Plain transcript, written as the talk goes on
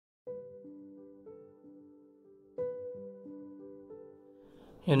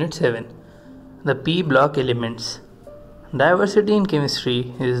Unit 7. The p block elements. Diversity in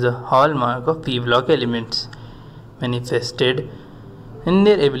chemistry is the hallmark of p block elements, manifested in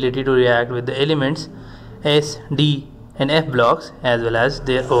their ability to react with the elements S, D, and F blocks as well as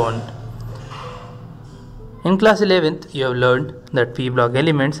their own. In class 11th, you have learned that p block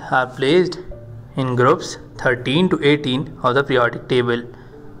elements are placed in groups 13 to 18 of the periodic table.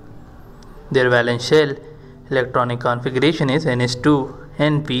 Their valence shell electronic configuration is Ns2,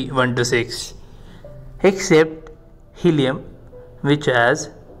 Np 1 to 6, except helium, which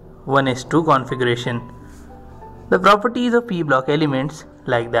has 1s2 configuration. The properties of p block elements,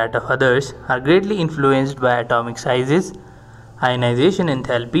 like that of others, are greatly influenced by atomic sizes, ionization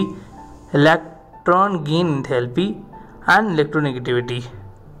enthalpy, electron gain enthalpy, and electronegativity.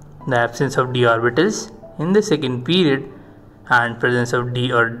 The absence of d orbitals in the second period and presence of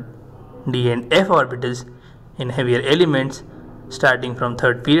d and f orbitals in heavier elements starting from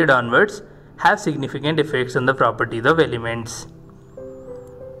third period onwards have significant effects on the properties of elements.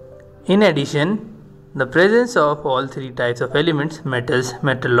 In addition, the presence of all three types of elements, metals,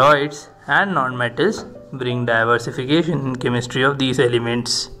 metalloids, and nonmetals, bring diversification in chemistry of these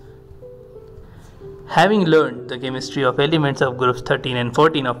elements. Having learned the chemistry of elements of groups 13 and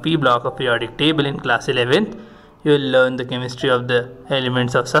 14 of p block of periodic table in class 11th, you will learn the chemistry of the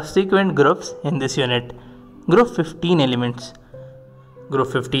elements of subsequent groups in this unit. Group 15 elements.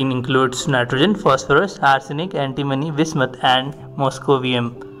 Group 15 includes nitrogen, phosphorus, arsenic, antimony, bismuth, and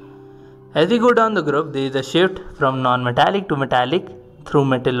moscovium. As we go down the group, there is a shift from non-metallic to metallic through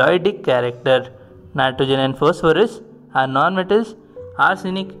metalloidic character. Nitrogen and phosphorus are non-metals,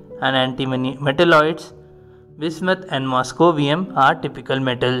 arsenic and antimony metalloids, bismuth and moscovium are typical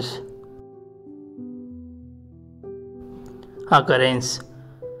metals. Occurrence.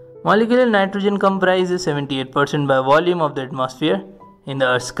 Molecular nitrogen comprises 78% by volume of the atmosphere. In the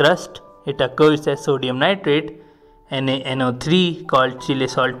Earth's crust, it occurs as sodium nitrate, NaNO3 called Chile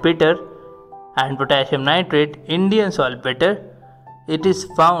saltpeter, and potassium nitrate, Indian saltpeter. It is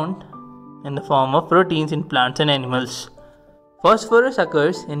found in the form of proteins in plants and animals. Phosphorus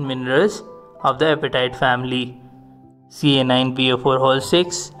occurs in minerals of the apatite family.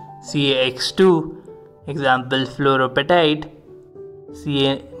 Ca9PO4/6, CaX2, example fluoropatite,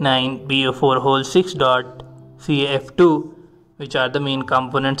 Ca9PO4/6 CaF2, which are the main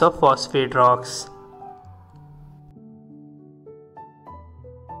components of phosphate rocks.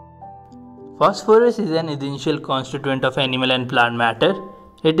 Phosphorus is an essential constituent of animal and plant matter.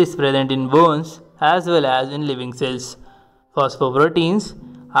 It is present in bones as well as in living cells. Phosphoproteins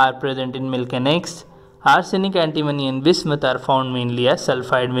are present in milk and eggs. Arsenic, antimony, and bismuth are found mainly as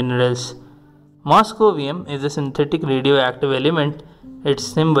sulfide minerals. Moscovium is a synthetic radioactive element. Its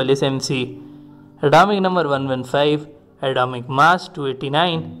symbol is Mc. Atomic number 115, atomic mass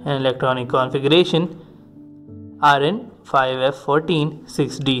 289, and electronic configuration Rn 5f14,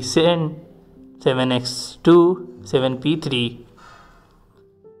 6d10, 7x2, 7p3.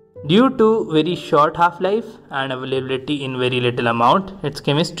 Due to very short half-life and availability in very little amount, its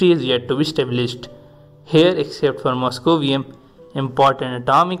chemistry is yet to be established. Here, except for moscovium, important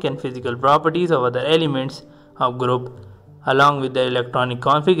atomic and physical properties of other elements of group along with their electronic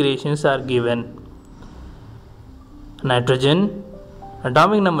configurations are given. Nitrogen,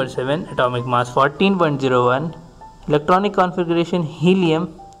 atomic number 7, atomic mass 14.01, electronic configuration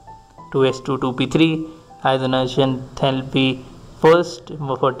helium 2s2 2p3, ionization enthalpy first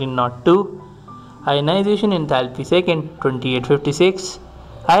 1402, ionization enthalpy second 2856,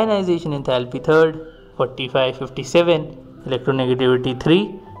 ionization enthalpy third 4557, electronegativity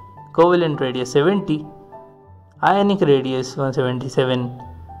 3, covalent radius 70, ionic radius 177,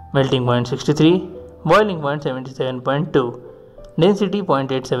 melting point 63, boiling point 77.2, density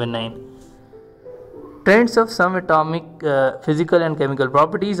 0.879. Trends of some atomic, physical and chemical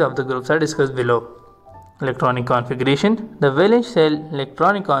properties of the groups are discussed below. Electronic configuration. The valence shell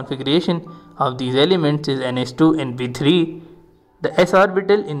electronic configuration of these elements is Ns2 Np3. The s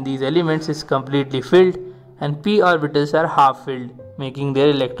orbital in these elements is completely filled and p orbitals are half filled, making their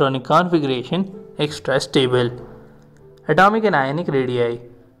electronic configuration extra stable. Atomic and ionic radii.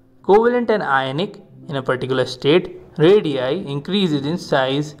 Covalent and ionic in a particular state, radii increases in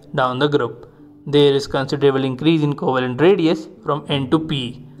size down the group. There is considerable increase in covalent radius from N to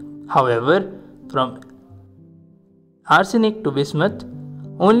P. However, from arsenic to bismuth,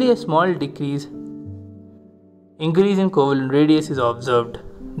 only a small increase in covalent radius is observed.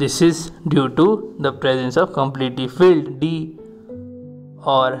 This is due to the presence of completely filled d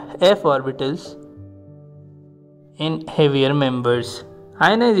or f orbitals in heavier members.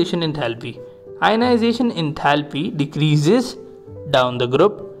 Ionization enthalpy. Ionization enthalpy decreases down the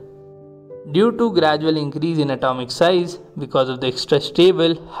group. Due to gradual increase in atomic size because of the extra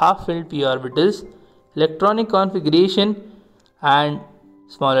stable half-filled p orbitals, electronic configuration and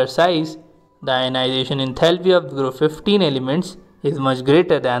smaller size, the ionization enthalpy of group 15 elements is much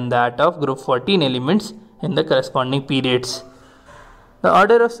greater than that of group 14 elements in the corresponding periods. The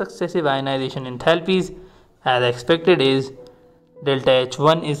order of successive ionization enthalpies as expected is delta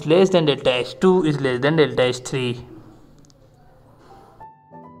H1 is less than delta H2 is less than delta H3.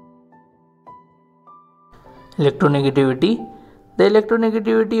 Electronegativity. The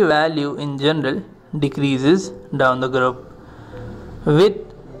electronegativity value in general decreases down the group with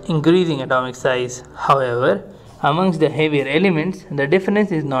increasing atomic size. However, amongst the heavier elements, the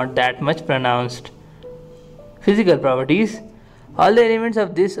difference is not that much pronounced. Physical properties. All the elements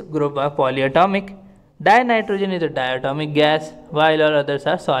of this group are polyatomic. Dinitrogen is a diatomic gas, while all others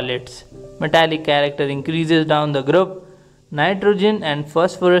are solids. Metallic character increases down the group. Nitrogen and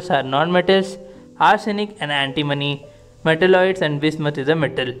phosphorus are nonmetals. Arsenic and antimony, metalloids, and bismuth is a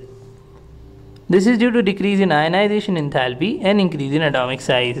metal. This is due to decrease in ionization enthalpy and increase in atomic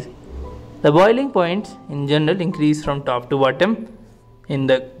size. The boiling points in general increase from top to bottom in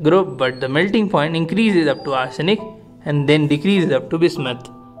the group, but the melting point increases up to arsenic and then decreases up to bismuth.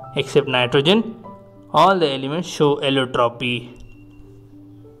 Except nitrogen, all the elements show allotropy.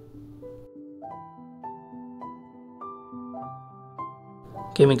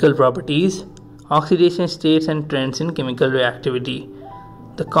 Chemical properties. Oxidation states and trends in chemical reactivity.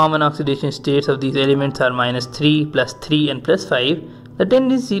 The common oxidation states of these elements are -3, +3 and +5. The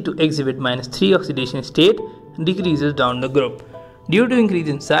tendency to exhibit -3 oxidation state decreases down the group due to increase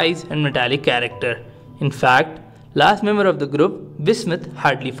in size and metallic character. In fact, last member of the group, bismuth,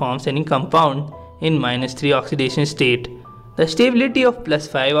 hardly forms any compound in -3 oxidation state. The stability of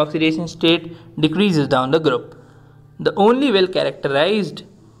 +5 oxidation state decreases down the group. The only well characterized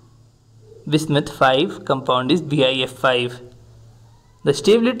bismuth 5 compound is BiF5. The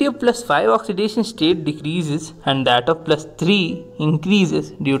stability of +5 oxidation state decreases and that of +3 increases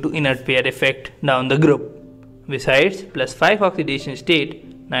due to inert pair effect down the group. Besides +5 oxidation state,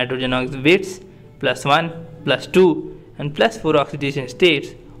 nitrogen exhibits +1, +2 and +4 oxidation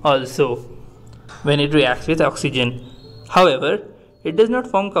states also when it reacts with oxygen. However, it does not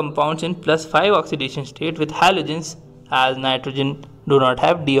form compounds in +5 oxidation state with halogens, as nitrogen do not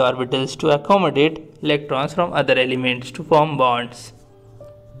have d orbitals to accommodate electrons from other elements to form bonds.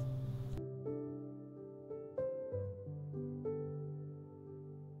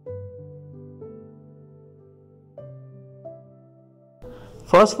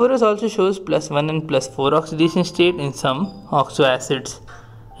 Phosphorus also shows +1 and +4 oxidation state in some oxoacids.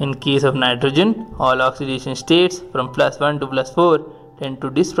 In case of nitrogen, all oxidation states from +1 to +4 tend to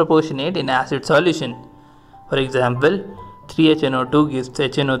disproportionate in acid solution. For example, 3HNO2 gives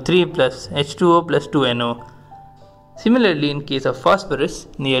HNO3 plus H2O plus 2NO. Similarly, in case of phosphorus,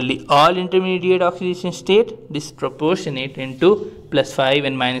 nearly all intermediate oxidation state disproportionate into +5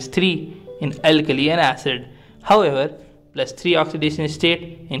 and -3 in alkali and acid. However, +3 oxidation state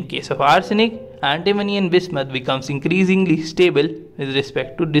in case of arsenic, antimony and bismuth becomes increasingly stable with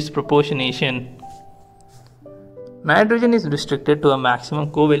respect to disproportionation. Nitrogen is restricted to a maximum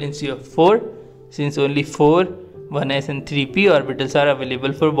covalency of 4 since only 4, 1s and 3p orbitals are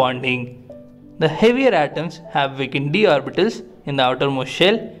available for bonding. The heavier atoms have vacant d orbitals in the outermost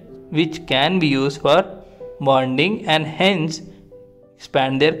shell, which can be used for bonding and hence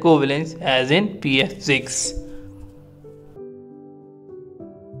expand their covalence, as in pF6.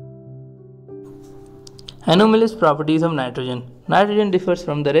 Anomalous properties of nitrogen. Nitrogen differs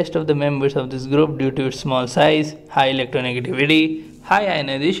from the rest of the members of this group due to its small size, high electronegativity, high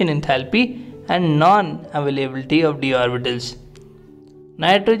ionization enthalpy, and non-availability of d orbitals.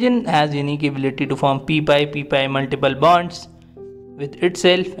 Nitrogen has unique ability to form p-pi multiple bonds with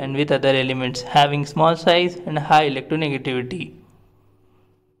itself and with other elements, having small size and high electronegativity.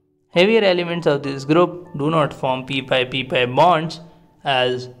 Heavier elements of this group do not form p-pi bonds,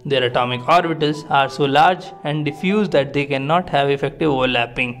 as their atomic orbitals are so large and diffuse that they cannot have effective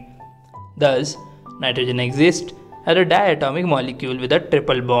overlapping. Thus, nitrogen exists as a diatomic molecule with a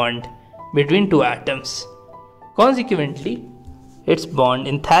triple bond between two atoms. Consequently, its bond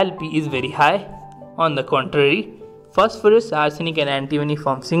enthalpy is very high. On the contrary, phosphorus, arsenic and antimony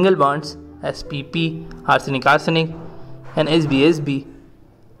form single bonds, spp, arsenic and sb,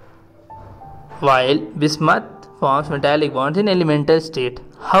 while bismuth forms metallic bonds in elemental state.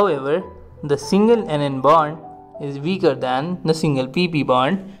 However, the single NN bond is weaker than the single pp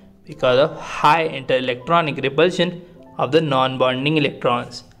bond because of high interelectronic repulsion of the non-bonding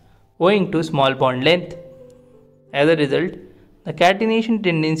electrons owing to small bond length. As a result, The catenation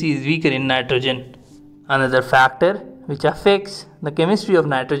tendency is weaker in nitrogen. Another factor which affects the chemistry of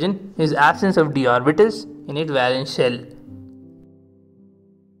nitrogen is absence of d orbitals in its valence shell.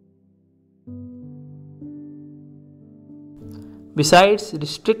 Besides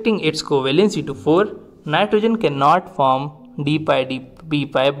restricting its covalency to 4, nitrogen cannot form d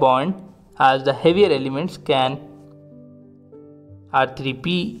pi bond as the heavier elements can.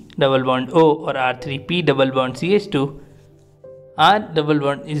 R3p double bond O or R3p double bond CH2. R double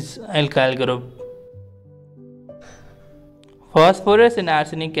bond is alkyl group. Phosphorus and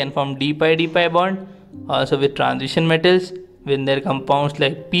arsenic can form d pi bond also with transition metals when their compounds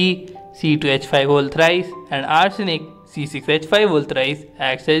like P C2H5 whole thrice and arsenic C6H5 whole thrice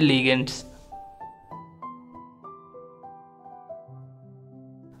acts as ligands.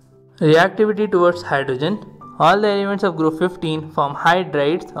 Reactivity towards hydrogen. All the elements of group 15 form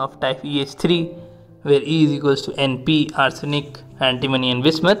hydrides of type EH3 where E is equals to Np, arsenic, antimony and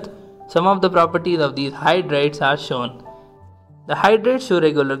bismuth. Some of the properties of these hydrides are shown. The hydrides show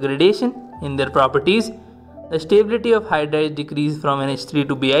regular gradation in their properties. The stability of hydrides decreases from NH3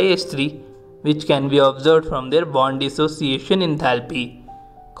 to BiH3, which can be observed from their bond dissociation enthalpy.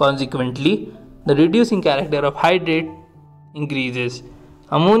 Consequently, the reducing character of hydrate increases.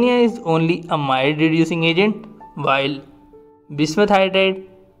 Ammonia is only a mild reducing agent, while bismuth hydride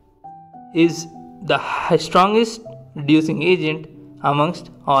is the strongest reducing agent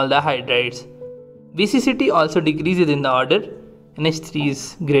amongst all the hydrides. Basicity also decreases in the order NH3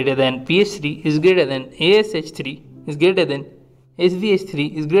 is greater than PH3 is greater than ASH3 is greater than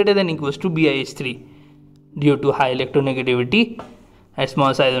SVH3 is greater than equals to BiH3 due to high electronegativity at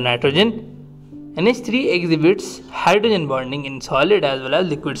small size of nitrogen. NH3 exhibits hydrogen bonding in solid as well as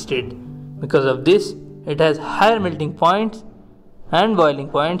liquid state. Because of this, it has higher melting points and boiling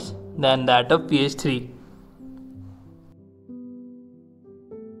points than that of PH3.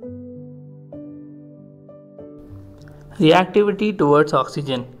 Reactivity towards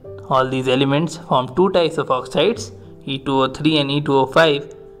oxygen. All these elements form two types of oxides, E2O3 and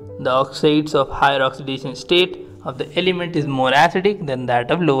E2O5. The oxides of higher oxidation state of the element is more acidic than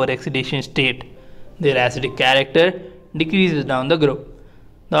that of lower oxidation state. Their acidic character decreases down the group.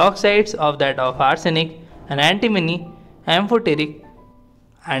 The oxides of that of arsenic and antimony amphoteric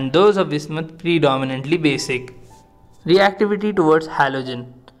and those of bismuth predominantly basic. Reactivity towards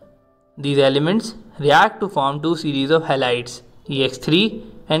halogen. These elements react to form two series of halides, EX3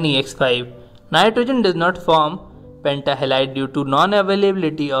 and EX5. Nitrogen does not form pentahalide due to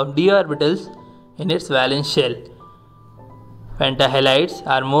non-availability of d orbitals in its valence shell. Pentahalides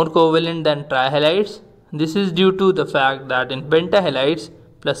are more covalent than trihalides. This is due to the fact that in pentahalides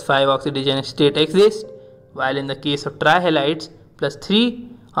plus 5 oxidation state exists, while in the case of trihalides plus 3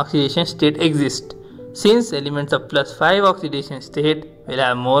 oxidation state exists. Since elements of plus 5 oxidation state will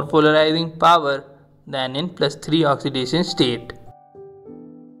have more polarizing power than in plus 3 oxidation state.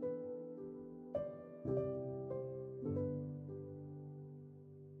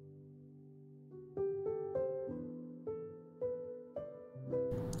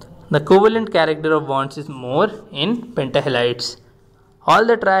 The covalent character of bonds is more in pentahalides. All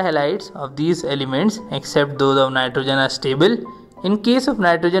the trihalides of these elements except those of nitrogen are stable. In case of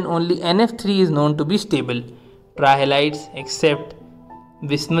nitrogen, only NF3 is known to be stable. Trihalides except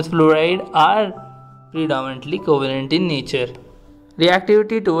bismuth fluoride are predominantly covalent in nature.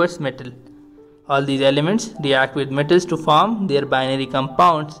 Reactivity towards metal. All these elements react with metals to form their binary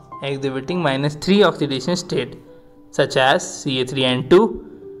compounds exhibiting -3 oxidation state, such as Ca3N2,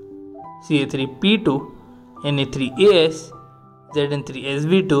 Ca3P2, Na3As,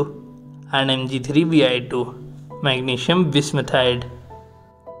 Zn3Sb2 and Mg3Bi2, magnesium bismuthide.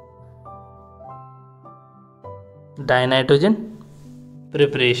 Dinitrogen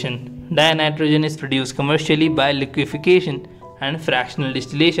preparation. Dinitrogen is produced commercially by liquefaction and fractional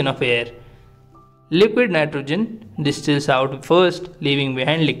distillation of air. Liquid nitrogen distills out first, leaving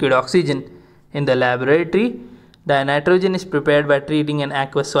behind liquid oxygen. In the laboratory, dinitrogen is prepared by treating an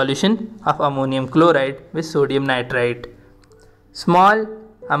aqueous solution of ammonium chloride with sodium nitrite. Small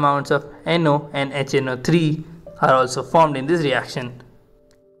amounts of NO and HNO3 are also formed in this reaction.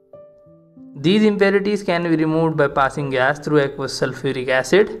 These impurities can be removed by passing gas through aqueous sulfuric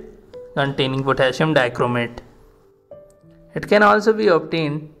acid containing potassium dichromate. It can also be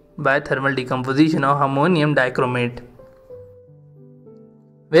obtained by thermal decomposition of ammonium dichromate.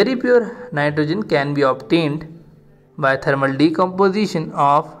 Very pure nitrogen can be obtained by thermal decomposition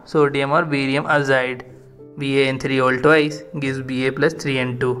of sodium or barium azide. BaN3 whole twice gives Ba plus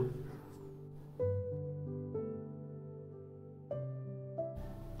 3N2.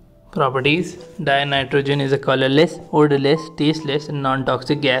 Properties. Dinitrogen is a colorless, odorless, tasteless and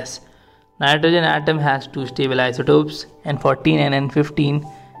non-toxic gas. Nitrogen atom has two stable isotopes, N14 and N15.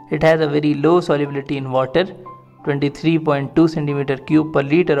 It has a very low solubility in water, 23.2 cm cube per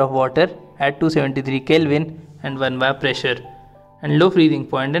liter of water at 273 Kelvin and 1 bar pressure, and low freezing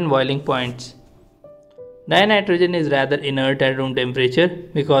point and boiling points. Dinitrogen is rather inert at room temperature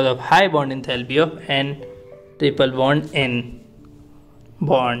because of high bond enthalpy of N triple bond N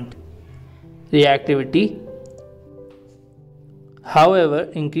bond. Reactivity, however,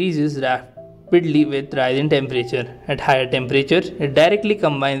 increases rapidly with rise in temperature. At higher temperatures, it directly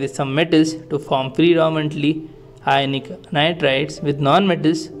combines with some metals to form predominantly ionic nitrides with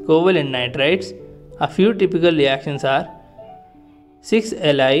non-metals covalent nitrides. A few typical reactions are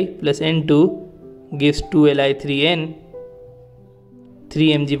 6Li plus N2 gives 2Li3N,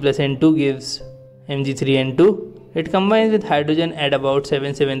 3Mg plus N2 gives Mg3N2. It combines with hydrogen at about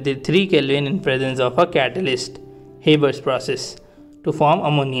 773 Kelvin in presence of a catalyst, Haber's process, to form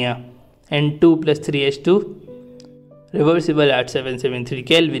ammonia. N2 plus 3H2 reversible at 773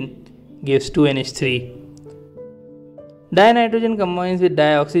 Kelvin gives 2NH3. Dinitrogen combines with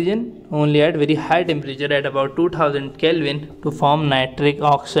dioxygen only at very high temperature at about 2000 Kelvin to form nitric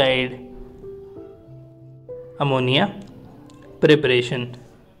oxide. Ammonia. Preparation.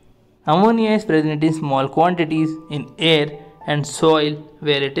 Ammonia is present in small quantities in air and soil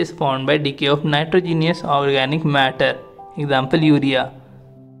where it is formed by decay of nitrogenous organic matter, example urea.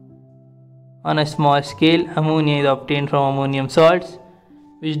 On a small scale, ammonia is obtained from ammonium salts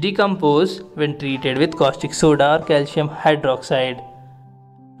which decompose when treated with caustic soda or calcium hydroxide.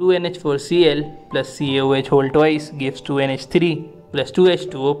 2NH4Cl plus CaOH whole twice gives 2NH3 plus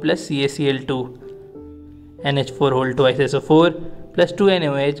 2H2O plus CaCl2. NH4 whole twice SO4 plus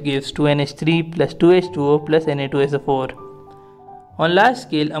 2NOH gives 2NH3 plus 2H2O plus Na2SO4. On large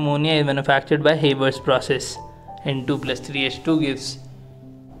scale, ammonia is manufactured by Haber's process. N2 plus 3H2 gives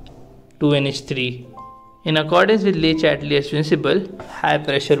 2NH3. In accordance with Le-Chatelier's principle, high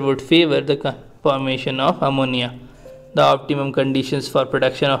pressure would favor the formation of ammonia. The optimum conditions for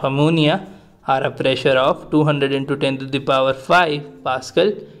production of ammonia are a pressure of 200 into 10 to the power 5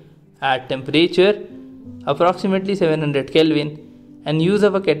 Pascal at temperature approximately 700 Kelvin and use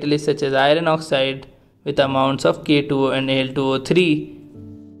of a catalyst such as iron oxide with amounts of K2O and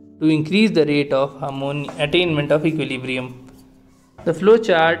Al2O3 to increase the rate of attainment of equilibrium. The flow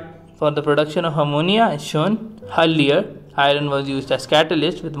chart for the production of ammonia is shown. Earlier, iron was used as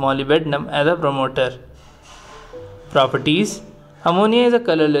catalyst with molybdenum as a promoter. Properties. Ammonia is a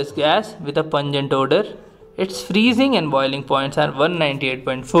colorless gas with a pungent odor. Its freezing and boiling points are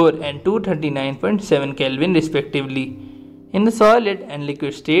 198.4 and 239.7 Kelvin respectively. In the solid and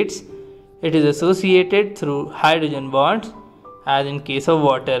liquid states, it is associated through hydrogen bonds as in case of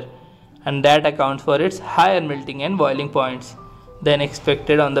water, and that accounts for its higher melting and boiling points than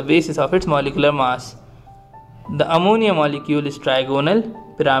expected on the basis of its molecular mass. The ammonia molecule is trigonal,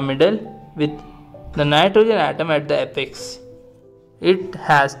 pyramidal with the nitrogen atom at the apex. It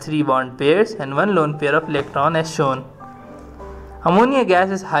has 3 bond pairs and 1 lone pair of electron as shown. Ammonia gas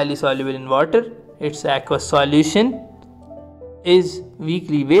is highly soluble in water. Its aqueous solution is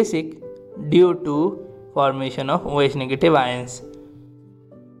weakly basic due to formation of OH negative ions.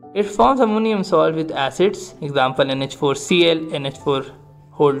 It forms ammonium salt with acids, example NH4Cl, NH4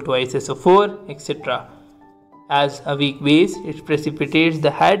 whole twice SO4, etc. As a weak base, it precipitates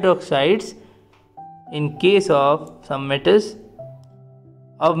the hydroxides in case of some metals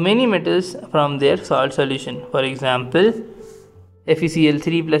of many metals from their salt solution. For example,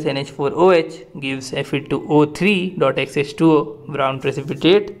 FeCl3 plus NH4OH gives Fe2O3.XH2O brown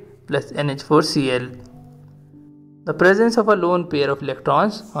precipitate plus NH4Cl. The presence of a lone pair of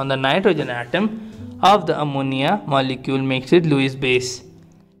electrons on the nitrogen atom of the ammonia molecule makes it Lewis base.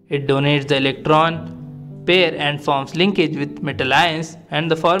 It donates the electron pair and forms linkage with metal ions, and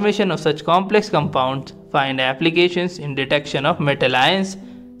the formation of such complex compounds find applications in detection of metal ions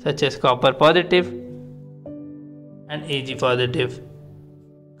such as copper positive and Ag positive.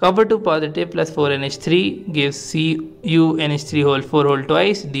 Copper 2 positive plus 4NH3 gives CuNH3 whole 4 whole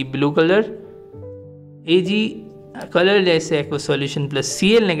twice, deep blue color. Ag colorless aqueous solution plus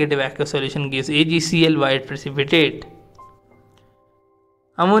Cl negative aqueous solution gives AgCl white precipitate.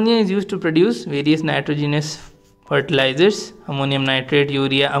 Ammonia is used to produce various nitrogenous fertilizers, ammonium nitrate,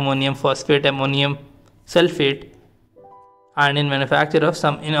 urea, ammonium phosphate, ammonium sulfate, and in manufacture of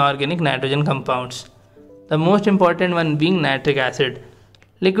some inorganic nitrogen compounds, the most important one being nitric acid.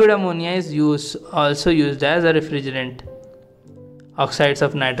 Liquid ammonia is also used as a refrigerant. Oxides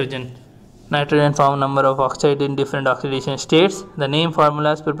of nitrogen. Nitrogen form number of oxides in different oxidation states. The name,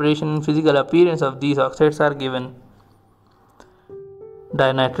 formulas, preparation and physical appearance of these oxides are given.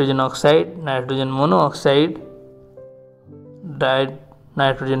 Dinitrogen oxide, nitrogen monoxide,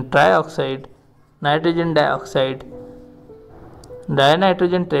 nitrogen trioxide, nitrogen dioxide,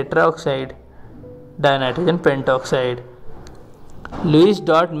 dinitrogen tetraoxide, dinitrogen pentoxide. Lewis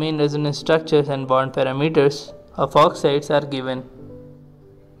dot main resonance structures and bond parameters of oxides are given.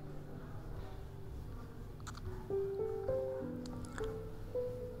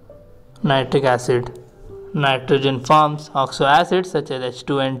 Nitric acid. Nitrogen forms oxoacids such as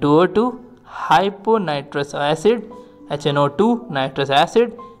H2N2O2, hyponitrous acid, HNO2 nitrous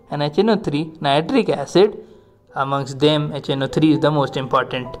acid, and HNO3 nitric acid. Amongst them, HNO3 is the most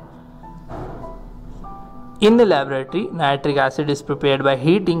important. In the laboratory, nitric acid is prepared by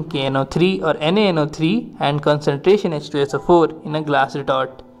heating KNO3 or NaNO3 and concentration H2SO4 in a glass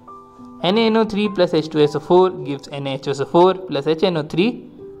retort. NaNO3 plus H2SO4 gives NaHSO4 plus HNO3.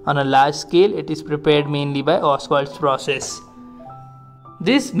 On a large scale, it is prepared mainly by Ostwald's process.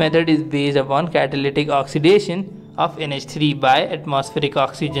 This method is based upon catalytic oxidation of NH3 by atmospheric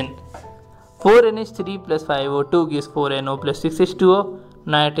oxygen. 4NH3 plus 5O2 gives 4NO plus 6H2O.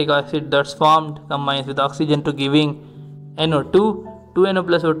 Nitric acid thus formed combines with oxygen to giving NO2. 2NO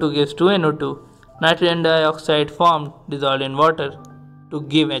plus O2 gives 2NO2. Nitrogen dioxide formed dissolved in water to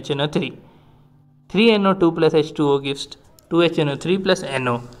give HNO3. 3NO2 plus H2O gives 2HNO3 plus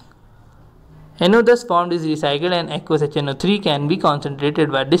NO. NO thus formed is recycled and aqueous HNO3 can be concentrated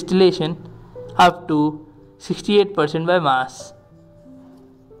by distillation up to 68% by mass.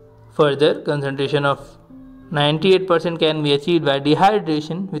 Further, concentration of 98% can be achieved by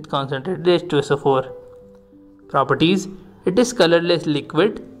dehydration with concentrated H2SO4. Properties: it is colorless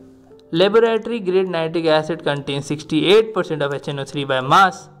liquid. Laboratory grade nitric acid contains 68% of HNO3 by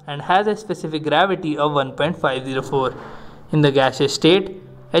mass and has a specific gravity of 1.504. In the gaseous state,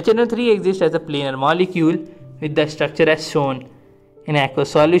 HNO3 exists as a planar molecule with the structure as shown. In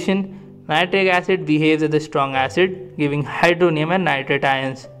aqueous solution, nitric acid behaves as a strong acid, giving hydronium and nitrate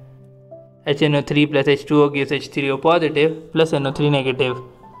ions. HNO3 plus H2O gives H3O positive plus NO3 negative.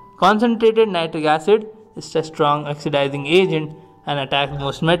 Concentrated nitric acid is a strong oxidizing agent and attacks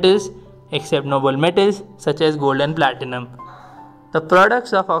most metals except noble metals such as gold and platinum. The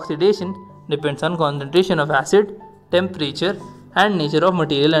products of oxidation depends on concentration of acid, temperature and nature of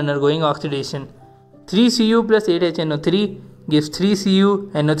material undergoing oxidation. 3Cu plus 8HNO3 gives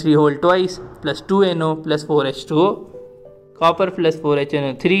 3Cu NO3 whole twice plus 2NO plus 4H2O. Copper plus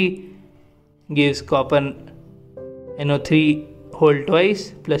 4HNO3 gives copper NO3 whole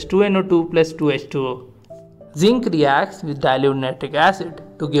twice plus 2NO2 plus 2H2O. Zinc reacts with dilute nitric acid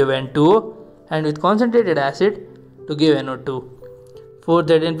to give N2O and with concentrated acid to give NO2.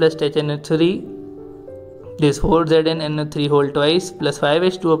 4Zn plus HNO3 gives 4ZnNO3 whole twice plus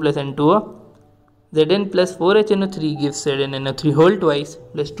 5H2O plus N2O. Zn plus 4HNO3 gives ZnNO3 whole twice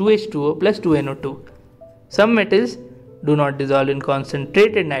plus 2H2O plus 2NO2. Some metals do not dissolve in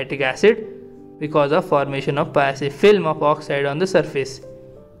concentrated nitric acid because of formation of passive film of oxide on the surface.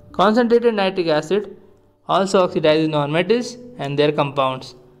 Concentrated nitric acid also oxidizes nonmetals and their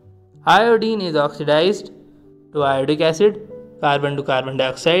compounds. Iodine is oxidized to iodic acid, carbon to carbon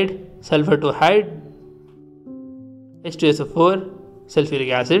dioxide, sulfur to H2SO4, sulfuric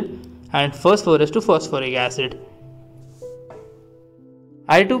acid, and phosphorus to phosphoric acid.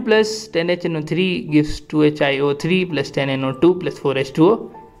 I2 plus 10HNO3 gives 2HIO3 plus 10NO2 plus 4H2O.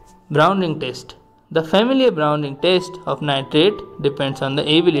 Brown ring test. The familiar brown ring test of nitrate depends on the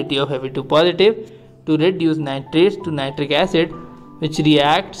ability of Fe2 positive to reduce nitrates to nitric acid, which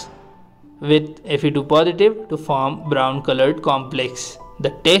reacts with Fe2 positive to form brown colored complex.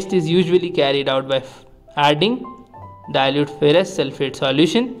 The test is usually carried out by adding dilute ferrous sulfate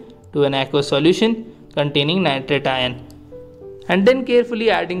solution to an aqueous solution containing nitrate ion and then carefully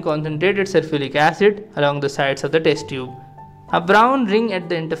adding concentrated sulfuric acid along the sides of the test tube. A brown ring at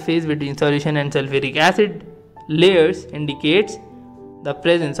the interface between solution and sulfuric acid layers indicates the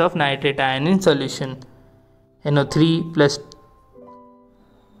presence of nitrate ion in solution. NO3 plus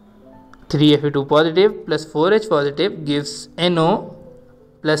 3Fe2 positive plus 4H positive gives NO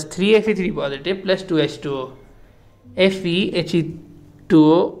plus 3Fe3 positive plus 2H2O.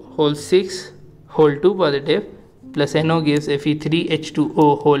 FeHe2O whole 6 whole 2 positive plus NO gives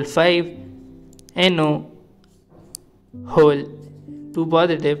Fe3H2O whole 5 NO whole 2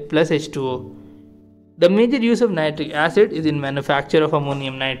 positive plus H2O. The major use of nitric acid is in manufacture of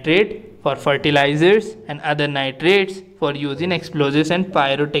ammonium nitrate for fertilizers and other nitrates for use in explosives and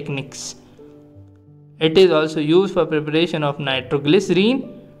pyrotechnics. It is also used for preparation of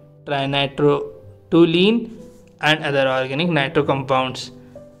nitroglycerine trinitrotoluene, and other organic nitro compounds.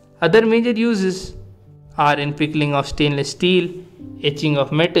 Other major uses are in pickling of stainless steel, etching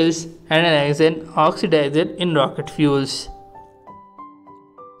of metals, and as an oxidizer in rocket fuels.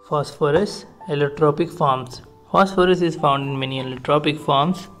 Phosphorus allotropic forms. Phosphorus is found in many allotropic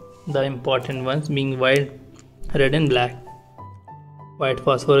forms, the important ones being white, red, and black. White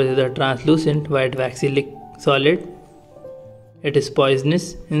phosphorus is a translucent white waxy solid. It is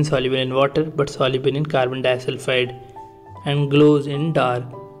poisonous, insoluble in water but soluble in carbon disulfide and glows in dark.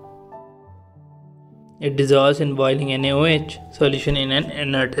 It dissolves in boiling NaOH solution in an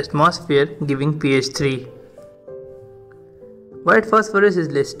inert atmosphere, giving pH 3. White phosphorus is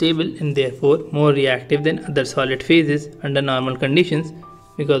less stable and therefore more reactive than other solid phases under normal conditions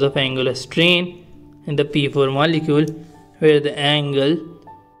because of angular strain in the P4 molecule, where the angle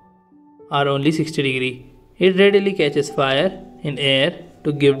are only 60 degrees. It readily catches fire in air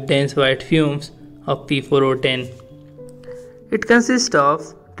to give dense white fumes of P4O10. It consists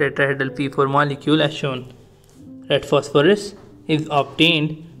of tetrahedral P4 molecule as shown. Red phosphorus is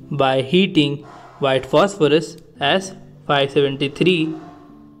obtained by heating white phosphorus as 573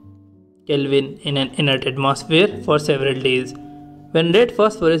 Kelvin in an inert atmosphere for several days. When red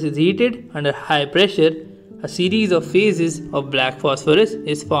phosphorus is heated under high pressure, a series of phases of black phosphorus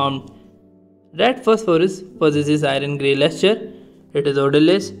is formed. Red phosphorus possesses iron-grey luster. It is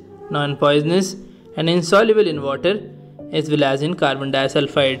odorless, non-poisonous, and insoluble in water as well as in carbon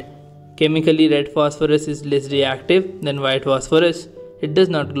disulfide. Chemically, red phosphorus is less reactive than white phosphorus. It does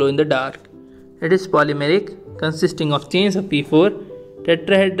not glow in the dark. It is polymeric, consisting of chains of P4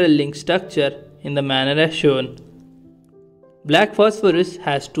 tetrahedral link structure in the manner as shown. Black phosphorus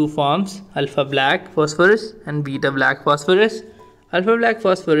has two forms, alpha black phosphorus and beta black phosphorus. Alpha black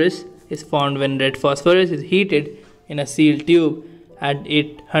phosphorus is formed when red phosphorus is heated in a sealed tube at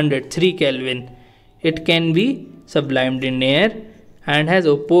 803 Kelvin. It can be sublimed in air and has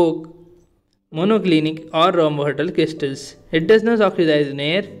opaque, monoclinic or rhombohedral crystals. It does not oxidize in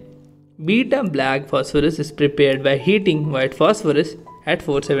air. Beta black phosphorus is prepared by heating white phosphorus at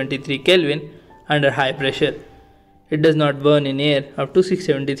 473 Kelvin under high pressure. It does not burn in air up to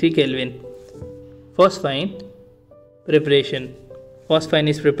 673 Kelvin. Phosphine preparation. Phosphine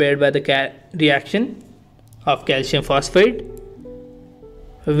is prepared by the reaction of calcium phosphide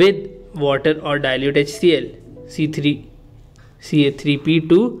with water or dilute HCl.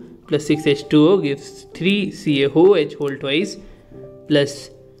 Ca3P2 plus 6H2O gives 3CaOH whole twice plus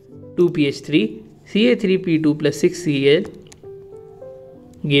 2pH3. Ca3P2 plus 6Cl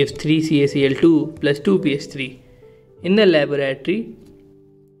gives 3CaCl2 plus 2pH3. In the laboratory,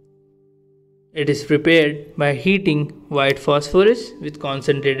 it is prepared by heating white phosphorus with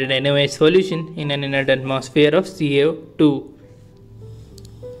concentrated NaOH solution in an inert atmosphere of CO2.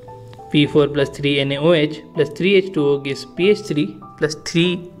 P4 plus 3 NaOH plus 3H2O gives pH 3 plus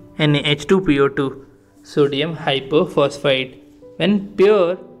 3 NaH2PO2, sodium hypophosphite. When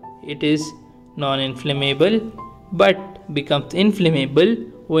pure, it is non-inflammable but becomes inflammable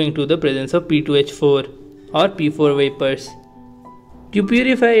owing to the presence of P2H4 or P4 vapors. To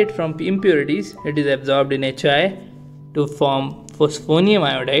purify it from impurities, it is absorbed in HI to form phosphonium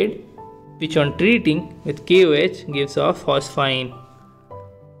iodide, which on treating with KOH gives off phosphine.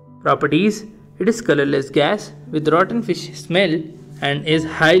 Properties: it is colorless gas with rotten fish smell and is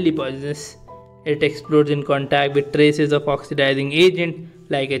highly poisonous. It explodes in contact with traces of oxidizing agent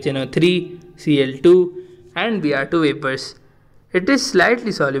like HNO3, Cl2 and Br2 vapors. It is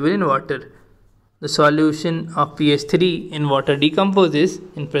slightly soluble in water. The solution of pH 3 in water decomposes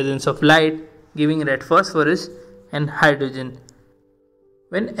in presence of light, giving red phosphorus and hydrogen.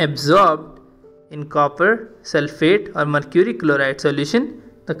 When absorbed in copper, sulfate or mercury chloride solution,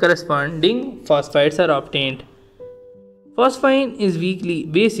 the corresponding phosphides are obtained. Phosphine is weakly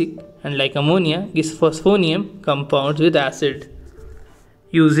basic and, like ammonia, gives phosphonium compounds with acid.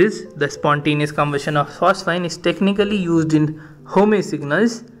 Uses: the spontaneous combustion of phosphine is technically used in homing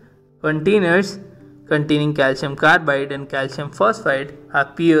signals. Containers containing calcium carbide and calcium phosphide are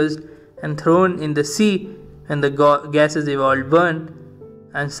pierced and thrown in the sea when the gases evolved burn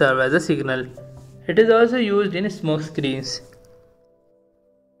and serve as a signal. It is also used in smoke screens.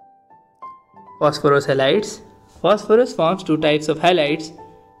 Phosphorus halides. Phosphorus forms two types of halides,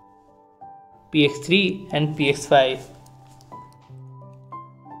 PX3 and PX5.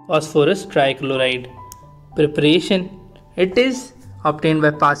 Phosphorus trichloride. Preparation: it is obtained by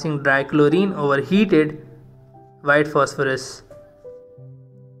passing dry chlorine over heated white phosphorus.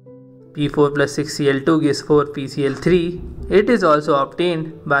 P4 plus 6Cl2 gives 4PCl3. It is also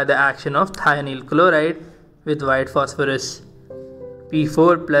obtained by the action of thionyl chloride with white phosphorus.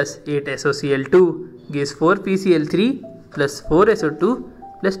 P4 plus 8SOCl2 gives 4PCl3 plus 4SO2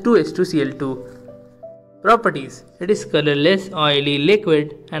 plus 2H2Cl2. Properties: it is colorless, oily,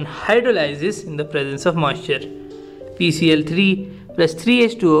 liquid and hydrolyzes in the presence of moisture. PCl3 plus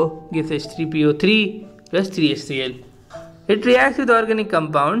 3H2O gives H3PO3 plus 3HCl. It reacts with organic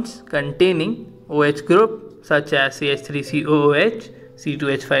compounds containing OH group such as CH3COOH,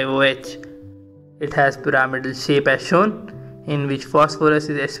 C2H5OH. It has pyramidal shape as shown, in which phosphorus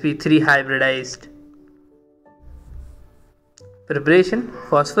is sp3 hybridized. Preparation: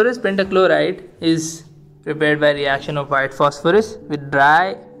 phosphorus pentachloride is prepared by reaction of white phosphorus with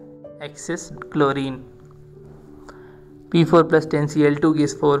dry excess chlorine. P4 plus 10Cl2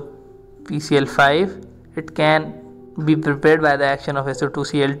 gives 4PCl5. It can be prepared by the action of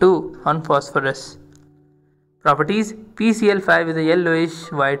SO2Cl2 on phosphorus. Properties: PCl5 is a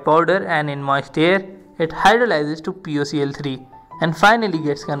yellowish white powder and in moist air it hydrolyzes to POCl3 and finally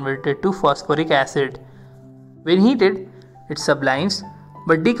gets converted to phosphoric acid. When heated, it sublimes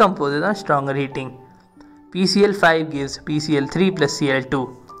but decomposes on stronger heating. PCl5 gives PCl3 plus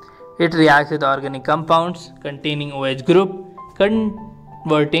Cl2. It reacts with organic compounds containing OH group,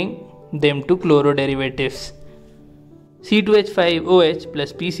 converting them to chloroderivatives. C2H5OH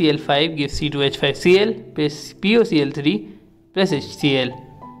plus PCl5 gives C2H5Cl plus POCl3 plus HCl.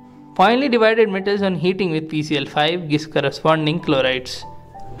 Finely divided metals on heating with PCl5 gives corresponding chlorides.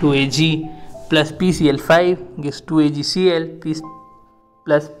 2Ag plus PCl5 gives 2AgCl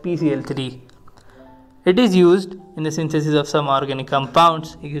plus PCl3. It is used in the synthesis of some organic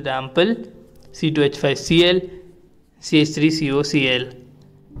compounds, example C2H5Cl, CH3COCl.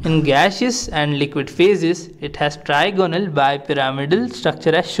 In gaseous and liquid phases, it has trigonal bipyramidal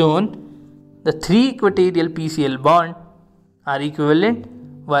structure as shown. The 3 equatorial PCl bonds are equivalent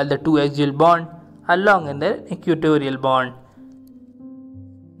while the 2 axial bonds are long in their equatorial bond.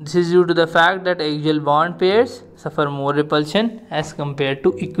 This is due to the fact that axial bond pairs suffer more repulsion as compared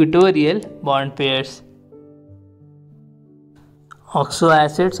to equatorial bond pairs.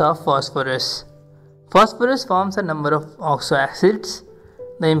 Oxoacids of phosphorus. Phosphorus forms a number of oxoacids.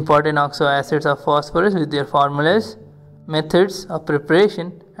 The important oxoacids of phosphorus with their formulas, methods of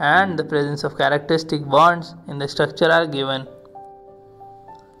preparation and the presence of characteristic bonds in the structure are given.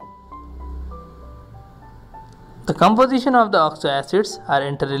 The composition of the oxoacids are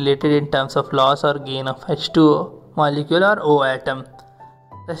interrelated in terms of loss or gain of H2O molecule or O atom.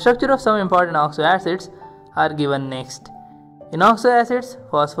 The structure of some important oxoacids are given next. In oxoacids,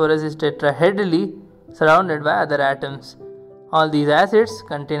 phosphorus is tetrahedrally surrounded by other atoms. All these acids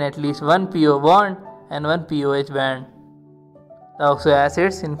contain at least one PO bond and one POH band. The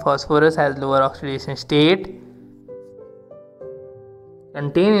oxoacids in phosphorus has lower oxidation state,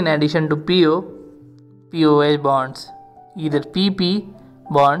 contain in addition to POH bonds, either PP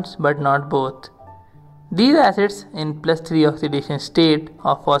bonds but not both. These acids in +3 oxidation state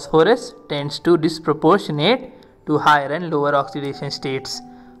of phosphorus tends to disproportionate to higher and lower oxidation states.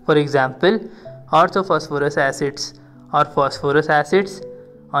 For example, orthophosphorus acids or phosphorus acids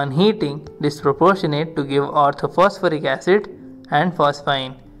on heating disproportionate to give orthophosphoric acid and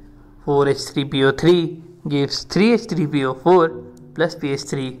phosphine. 4H3PO3 gives 3H3PO4 plus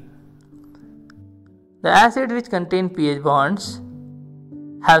pH3. The acids which contain pH bonds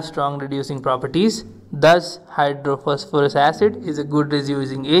have strong reducing properties. Thus, hydrophosphorus acid is a good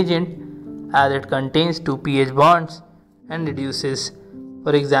reducing agent as it contains 2 pH bonds and reduces,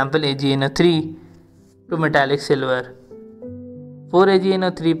 for example, AgNO3 to metallic silver.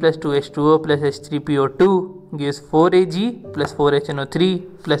 4AgNO3 plus 2H2O plus H3PO2 gives 4Ag plus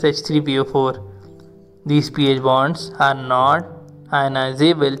 4HNO3 plus H3PO4. These pH bonds are not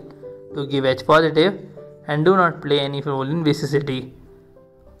ionizable to give H positive and do not play any role in basicity.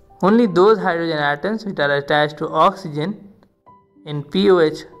 Only those hydrogen atoms which are attached to oxygen in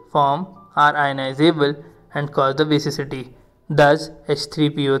POH form are ionizable and cause the basicity. Thus,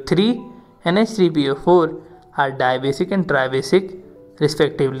 H3PO3 and H3PO4 are dibasic and tribasic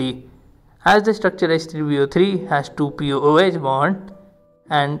respectively. As the structure H3PO3 has 2 POOH bond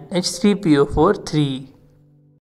and H3PO4 3.